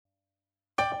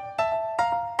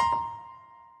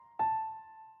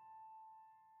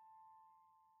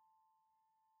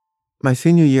My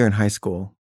senior year in high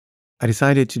school, I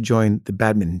decided to join the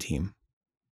badminton team.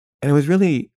 And it was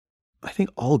really, I think,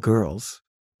 all girls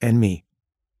and me.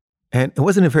 And it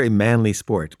wasn't a very manly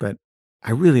sport, but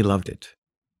I really loved it.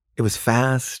 It was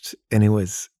fast and it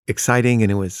was exciting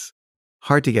and it was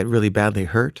hard to get really badly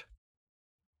hurt.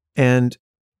 And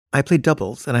I played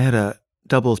doubles and I had a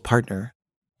doubles partner.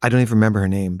 I don't even remember her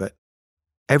name, but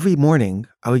every morning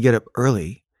I would get up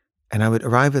early and I would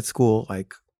arrive at school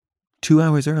like 2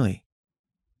 hours early.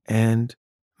 And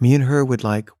me and her would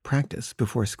like practice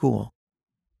before school.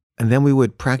 And then we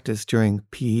would practice during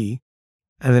PE.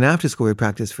 And then after school, we'd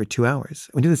practice for 2 hours.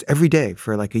 We did this every day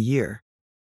for like a year.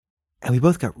 And we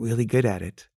both got really good at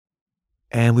it.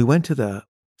 And we went to the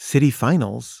city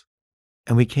finals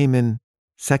and we came in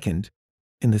second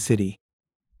in the city.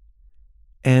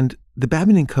 And the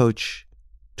badminton coach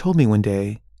told me one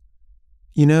day,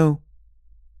 you know,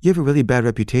 you have a really bad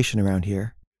reputation around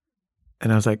here.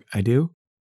 And I was like, I do?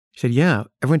 He said, yeah.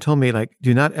 Everyone told me, like,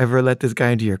 do not ever let this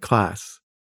guy into your class.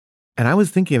 And I was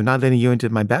thinking of not letting you into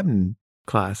my badminton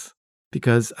class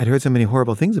because I'd heard so many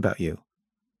horrible things about you.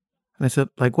 And I said,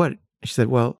 like what? She said,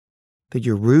 well, that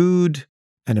you're rude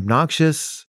and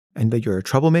obnoxious and that you're a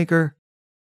troublemaker.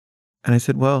 And I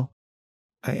said, well,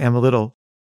 I am a little.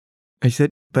 And she said,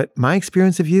 but my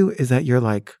experience of you is that you're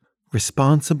like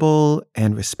responsible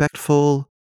and respectful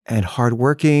and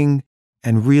hardworking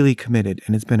and really committed.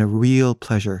 And it's been a real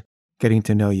pleasure getting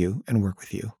to know you and work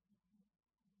with you.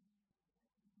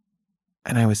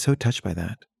 And I was so touched by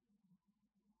that.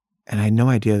 And I had no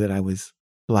idea that I was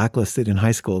blacklisted in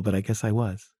high school, but I guess I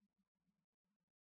was.